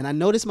can. And I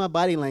noticed my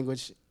body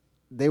language.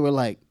 They were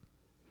like,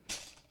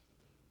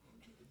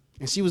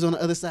 and she was on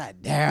the other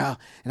side, Daryl.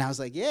 And I was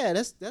like, yeah,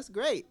 that's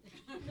great.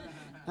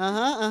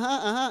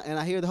 And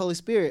I hear the Holy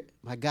Spirit,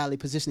 my godly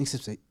positioning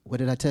system, say, what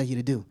did I tell you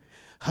to do?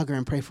 Hug her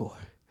and pray for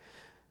her.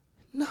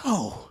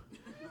 No.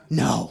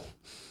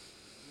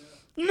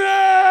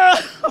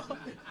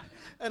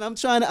 And I'm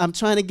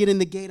trying to get in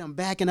the gate. I'm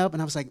backing up.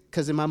 And I was like,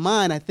 because in my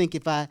mind, I think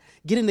if I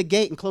get in the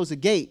gate and close the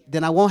gate,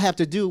 then I won't have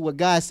to do what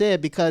God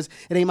said because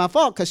it ain't my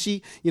fault. Because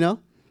she, you know,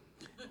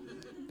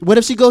 what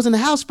if she goes in the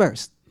house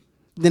first?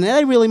 Then it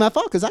ain't really my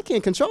fault because I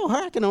can't control her.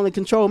 I can only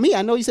control me.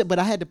 I know you said, but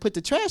I had to put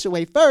the trash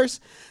away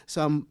first.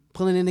 So I'm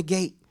pulling in the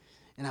gate.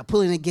 And I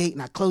pull in the gate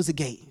and I close the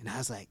gate. And I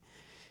was like,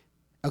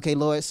 okay,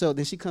 Lord. So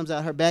then she comes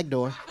out her back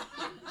door.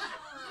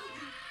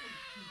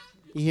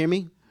 You hear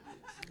me?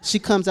 She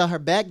comes out her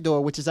back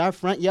door, which is our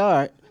front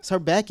yard. It's her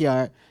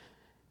backyard.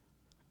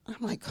 I'm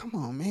like, come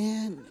on,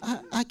 man.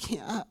 I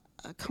can't.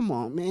 Come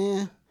on,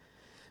 man.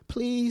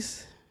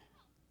 Please.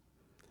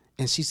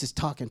 And she's just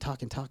talking.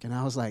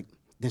 I was like,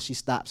 then she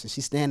stops and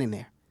she's standing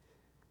there.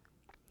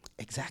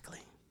 Exactly.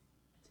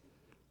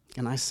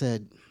 And I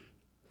said,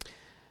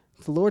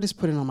 the Lord has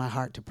put it on my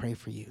heart to pray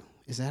for you.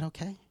 Is that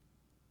okay?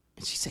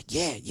 And she said,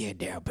 yeah,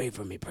 Daryl, pray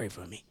for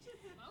me.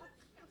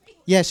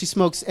 Yeah, she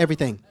smokes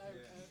everything.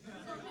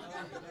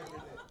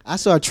 I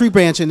saw a tree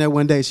branch in there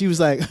one day. She was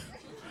like,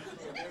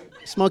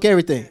 smoke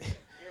everything.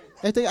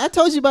 I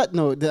told you about,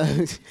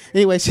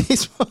 anyway, she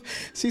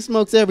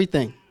smokes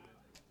everything.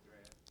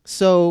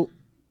 So,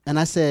 and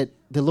I said,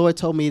 the Lord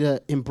told me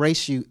to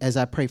embrace you as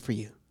I pray for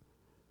you,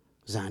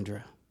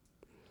 Zandra.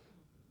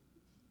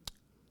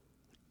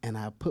 And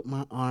I put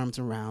my arms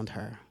around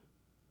her.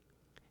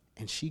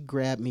 And she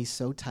grabbed me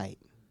so tight.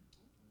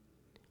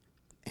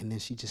 And then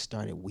she just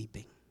started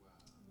weeping.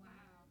 Wow.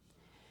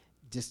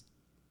 Just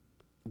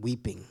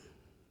weeping.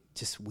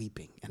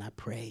 And I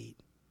prayed.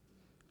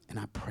 And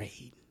I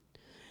prayed.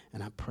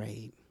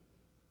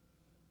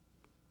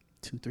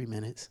 2-3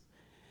 minutes.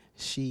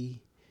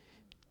 She,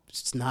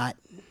 snot,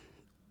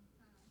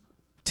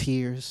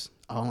 tears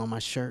all on my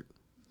shirt.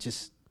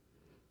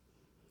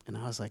 And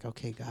I was like,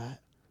 okay, God,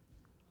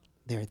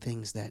 there are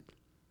things that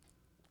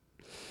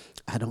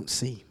I don't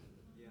see.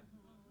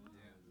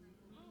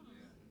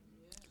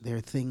 There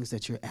are things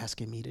that you're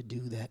asking me to do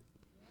that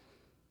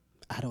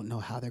I don't know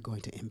how they're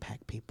going to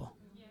impact people.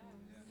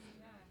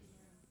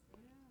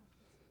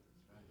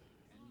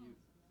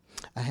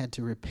 I had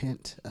to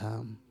repent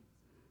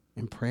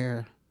in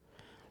prayer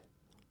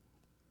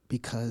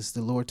because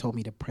the Lord told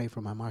me to pray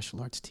for my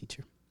martial arts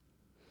teacher.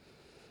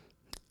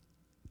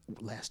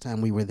 Last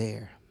time we were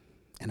there,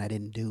 and I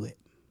didn't do it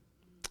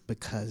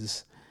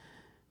because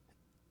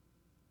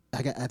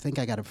I think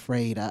I got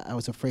afraid. I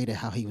was afraid of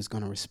how he was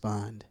going to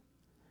respond.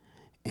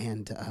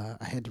 And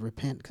I had to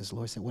repent because the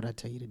Lord said, what did I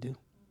tell you to do?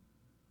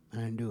 I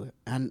didn't do it.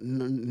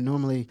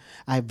 Normally,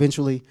 I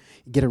eventually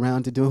get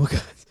around to doing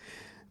it,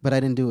 but I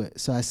didn't do it.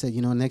 So I said,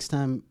 next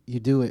time you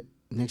do it,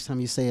 next time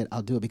you say it,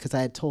 I'll do it. Because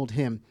I had told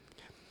him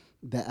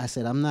that I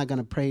said, I'm not going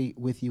to pray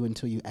with you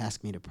until you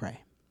ask me to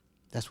pray.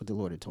 That's what the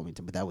Lord had told me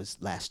to, but that was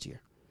last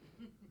year.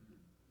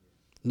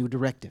 New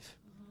directive.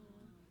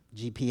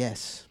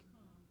 GPS.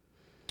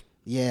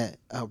 Yeah,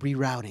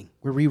 rerouting.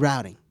 We're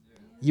rerouting.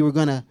 You were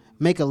going to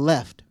make a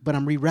left, but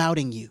I'm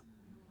rerouting you.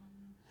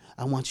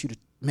 I want you to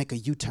make a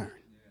U-turn.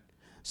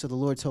 So the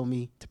Lord told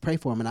me to pray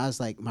for him, and I was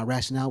like, my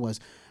rationale was,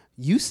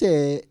 you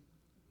said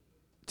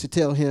to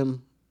tell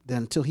him that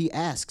until he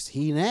asks,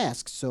 he didn't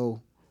ask,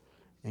 so,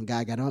 and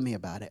God got on me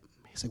about it.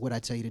 He's like, what did I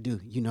tell you to do?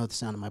 You know the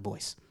sound of my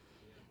voice.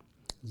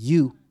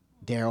 You,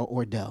 Daryl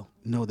or Dell,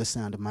 know the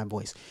sound of my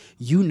voice.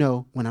 You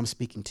know when I'm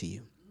speaking to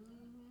you,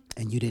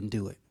 and you didn't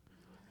do it.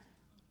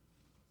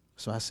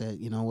 So I said,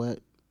 you know what?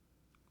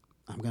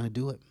 I'm going to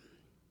do it.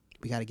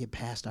 We got to get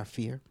past our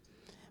fear.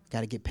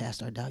 Got to get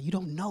past our doubt. You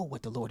don't know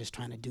what the Lord is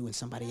trying to do in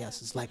somebody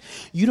else's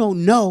life. You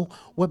don't know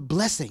what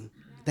blessing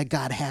that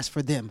God has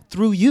for them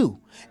through you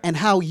and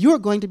how you're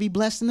going to be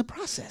blessed in the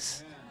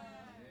process.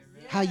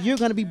 How you're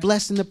going to be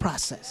blessed in the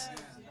process.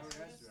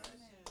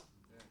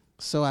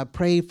 So I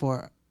prayed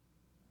for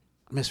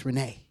Miss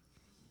Renee.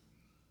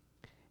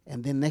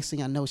 And then next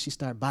thing I know, she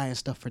started buying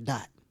stuff for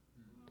Dot.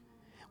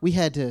 We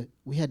had to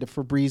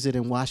Febreze it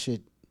and wash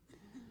it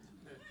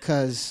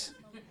because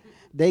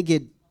they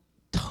get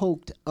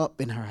toked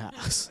up in her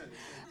house.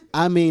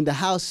 I mean, the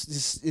house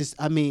is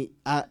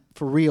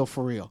for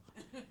real.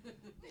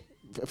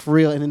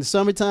 And in the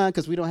summertime,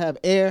 because we don't have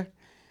air,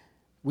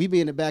 we be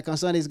in the back on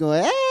Sundays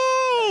going, hey,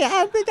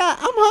 I think I'm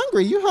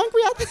hungry. You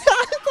hungry?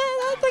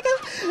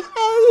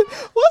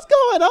 What's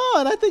going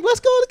on? I think let's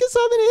go get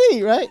something to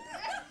eat, right?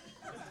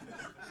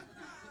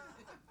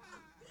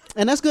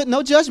 And that's good.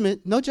 No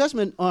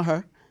judgment on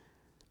her.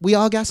 We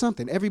all got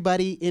something.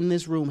 Everybody in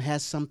this room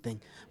has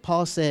something.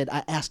 Paul said,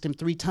 I asked him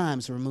 3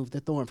 times to remove the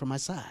thorn from my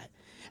side.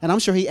 And I'm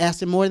sure he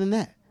asked him more than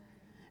that.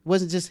 It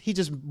wasn't just, he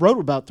just wrote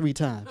about 3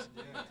 times.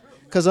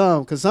 Because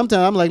sometimes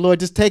I'm like, Lord,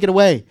 just take it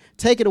away.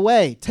 Take it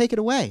away. Take it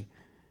away.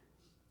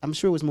 I'm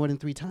sure it was more than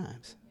 3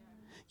 times.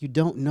 You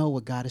don't know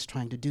what God is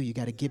trying to do. You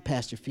got to get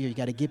past your fear. You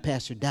got to get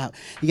past your doubt.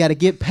 You got to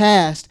get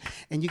past,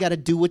 and you got to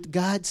do what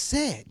God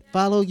said.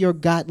 Follow your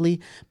godly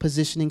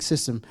positioning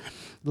system.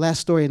 Last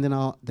story, and then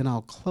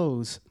I'll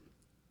close.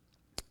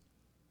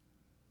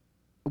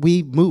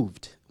 We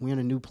moved. We're in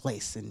a new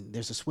place, and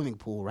there's a swimming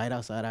pool right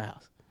outside our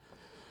house.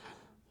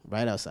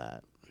 Right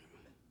outside.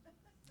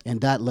 And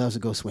Dot loves to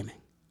go swimming.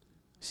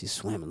 She's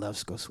swimming,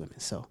 loves to go swimming.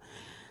 So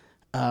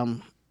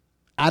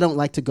I don't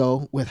like to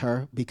go with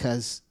her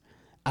because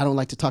I don't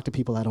like to talk to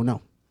people I don't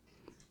know.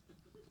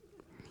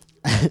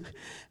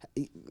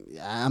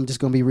 I'm just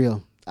going to be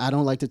real. I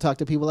don't like to talk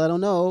to people I don't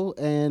know,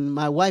 and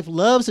my wife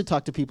loves to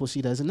talk to people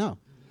she doesn't know.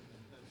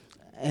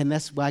 And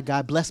that's why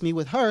God blessed me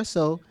with her,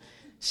 so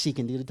she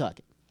can do the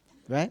talking,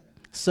 right?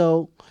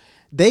 So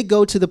they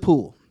go to the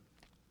pool,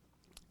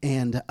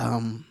 and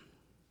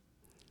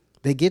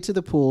they get to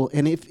the pool,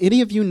 and if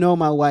any of you know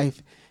my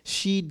wife,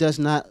 she does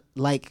not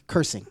like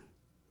cursing,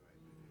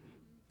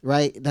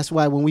 right? That's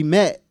why when we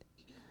met,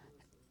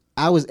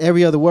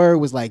 every other word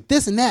was like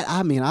this and that.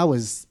 I mean,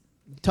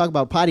 talk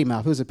about potty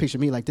mouth. It was a picture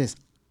of me like this,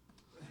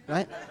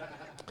 right?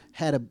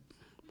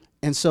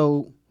 And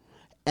so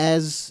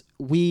as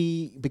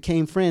we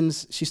became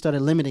friends, she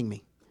started limiting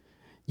me.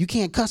 You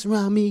can't cuss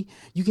around me.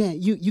 You can't,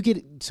 you get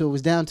it. So it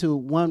was down to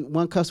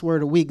one cuss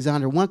word a week,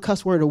 Zonder, 1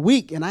 cuss word a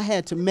week. And I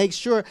had to make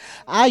sure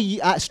I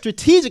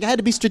had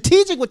to be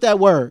strategic with that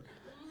word,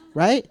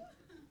 right?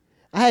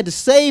 I had to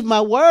save my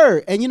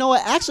word. And you know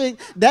what? Actually,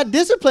 that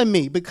disciplined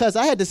me because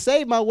I had to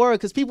save my word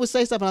because people would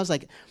say stuff and I was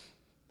like,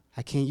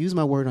 I can't use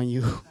my word on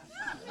you.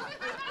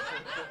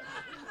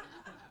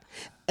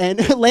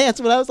 And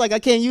Lance, when I was like, I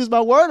can't use my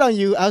word on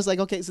you, I was like,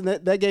 okay, so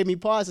that gave me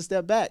pause to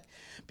step back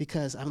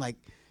because I'm like,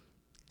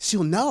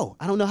 she'll know.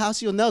 I don't know how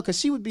she'll know because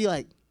she would be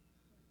like,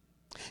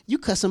 you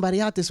cussed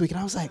somebody out this week. And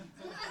I was like,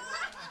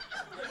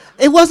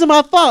 it wasn't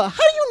my fault. How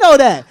do you know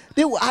that?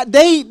 They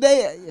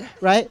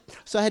right?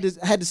 So I had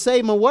to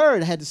save my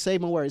word.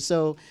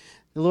 So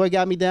the Lord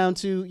got me down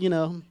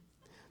to,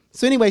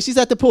 So anyway, she's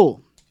at the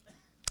pool.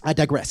 I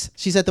digress.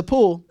 She's at the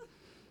pool,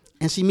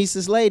 and she meets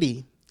this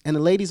lady. And the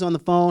lady's on the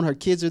phone. Her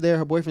kids are there.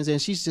 Her boyfriend's there.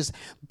 And she's just,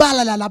 ba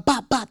la la la,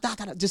 ba ba da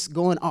da, just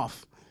going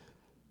off.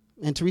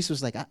 And Teresa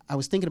was like, I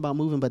was thinking about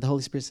moving, but the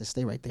Holy Spirit said,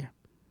 stay right there.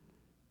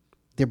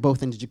 They're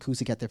both in the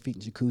jacuzzi, got their feet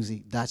in the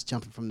jacuzzi. Dot's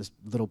jumping from this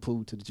little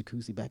pool to the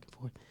jacuzzi back and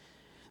forth.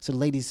 So the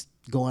lady's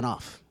going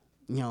off.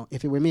 You know,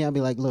 if it were me, I'd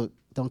be like, look,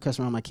 don't cuss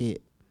around my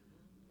kid.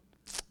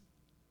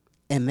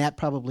 And that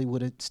probably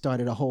would have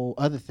started a whole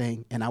other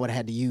thing, and I would have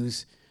had to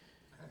use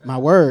my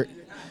word.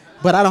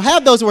 But I don't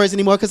have those words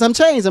anymore because I'm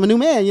changed. I'm a new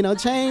man, you know,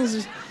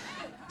 changed,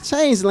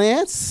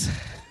 Lance.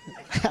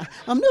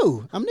 I'm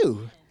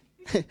new.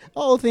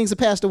 All things have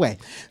passed away.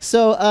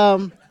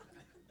 So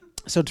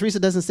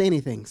Teresa doesn't say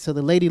anything. So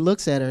the lady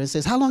looks at her and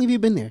says, how long have you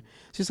been there?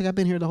 She's like, I've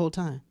been here the whole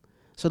time.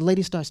 So the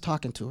lady starts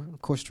talking to her.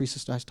 Of course, Teresa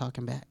starts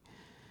talking back.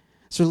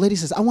 So the lady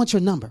says, I want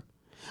your number.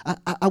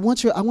 I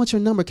want your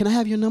number. Can I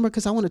have your number?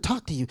 Because I want to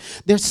talk to you.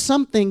 There's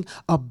something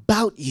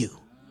about you.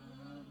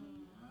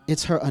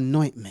 It's her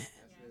anointment.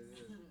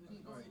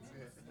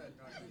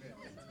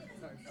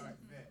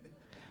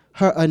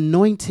 Her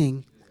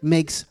anointing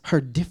makes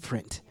her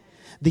different.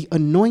 The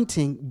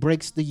anointing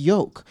breaks the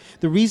yoke.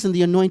 The reason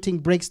the anointing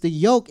breaks the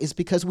yoke is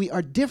because we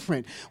are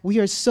different. We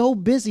are so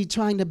busy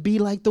trying to be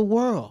like the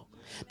world.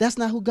 That's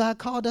not who God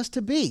called us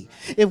to be.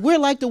 If we're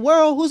like the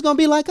world, who's going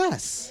to be like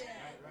us?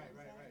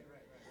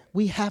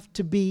 We have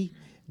to be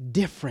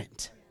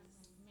different.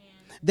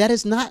 That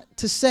is not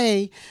to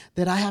say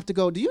that I have to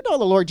go, do you know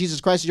the Lord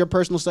Jesus Christ is your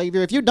personal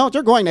Savior? If you don't,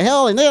 you're going to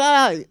hell. And then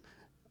I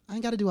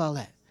ain't got to do all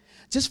that.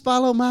 Just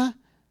follow my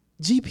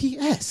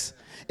GPS.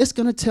 It's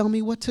going to tell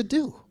me what to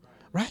do,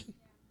 right?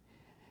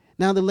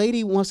 Now, the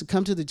lady wants to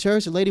come to the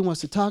church. The lady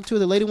wants to talk to her.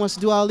 The lady wants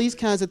to do all these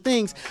kinds of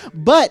things.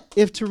 But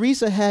if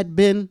Teresa had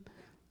been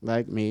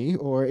like me,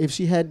 or if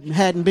she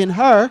hadn't been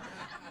her,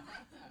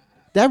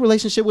 that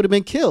relationship would have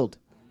been killed.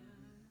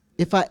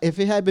 If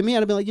it had been me, I'd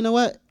have been like, you know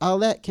what? All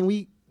that, can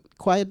we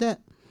quiet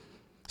that?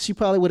 She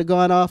probably would have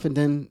gone off, and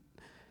then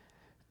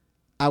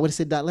I would have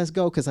said, Dot, let's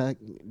go, because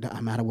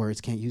I'm out of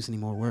words. Can't use any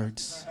more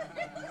words.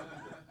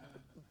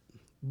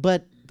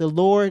 But the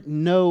Lord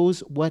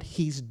knows what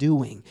he's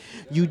doing.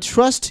 You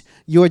trust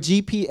your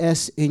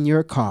GPS in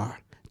your car.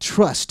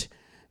 Trust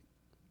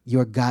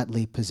your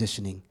godly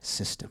positioning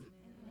system.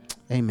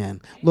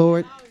 Amen.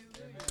 Lord,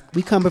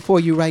 we come before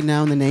you right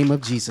now in the name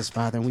of Jesus,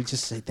 Father, and we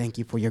just say thank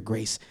you for your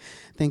grace.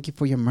 Thank you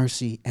for your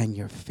mercy and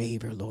your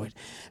favor, Lord.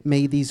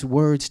 May these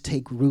words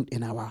take root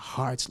in our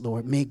hearts,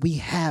 Lord. May we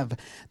have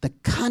the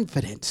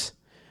confidence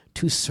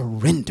to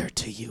surrender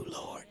to you,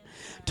 Lord.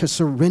 To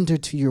surrender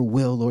to your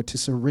will, Lord, to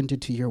surrender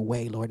to your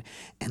way, Lord,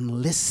 and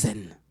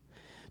listen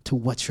to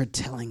what you're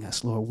telling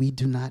us, Lord. We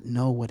do not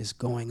know what is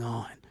going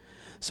on.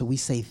 So we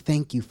say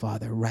thank you,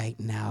 Father, right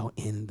now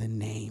in the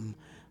name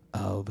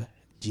of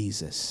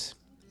Jesus.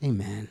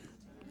 Amen.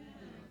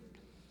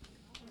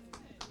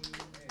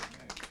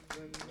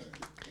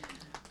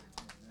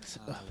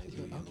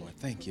 Hallelujah, Lord.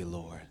 Thank you,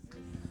 Lord.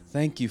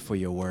 Thank you for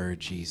your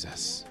word,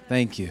 Jesus.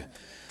 Thank you.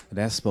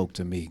 That spoke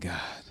to me, God.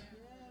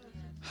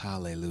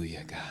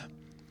 Hallelujah, God.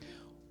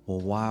 Well,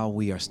 while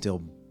we are still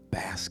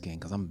basking,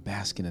 because I'm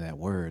basking in that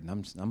word,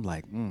 and I'm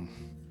like,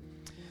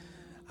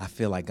 I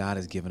feel like God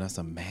has given us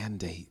a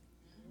mandate.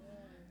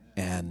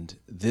 And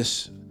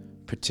this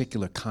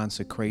particular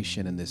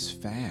consecration and this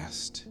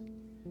fast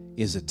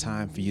is a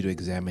time for you to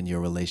examine your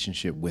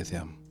relationship with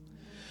him.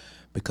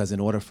 Because in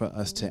order for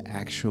us to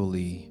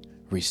actually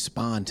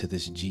respond to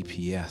this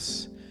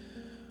GPS,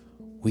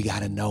 we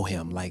got to know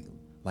him. Like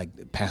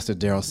Pastor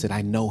Darrell said,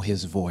 I know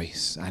his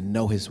voice. I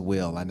know his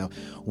will. I know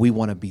we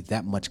want to be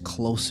that much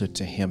closer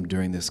to him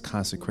during this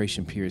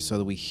consecration period so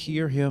that we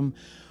hear him,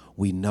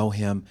 we know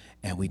him,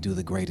 and we do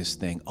the greatest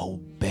thing,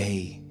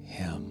 obey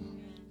him.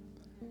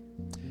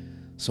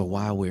 So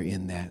while we're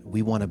in that,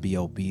 we want to be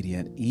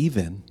obedient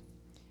even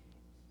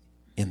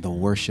in the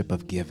worship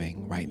of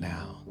giving right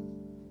now.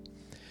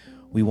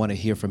 We want to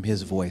hear from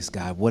his voice,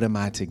 God. What am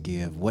I to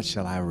give? What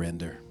shall I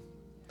render?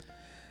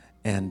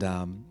 And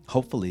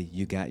hopefully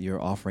you got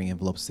your offering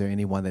envelopes. Is there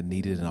anyone that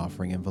needed an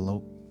offering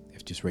envelope?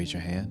 If just raise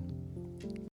your hand.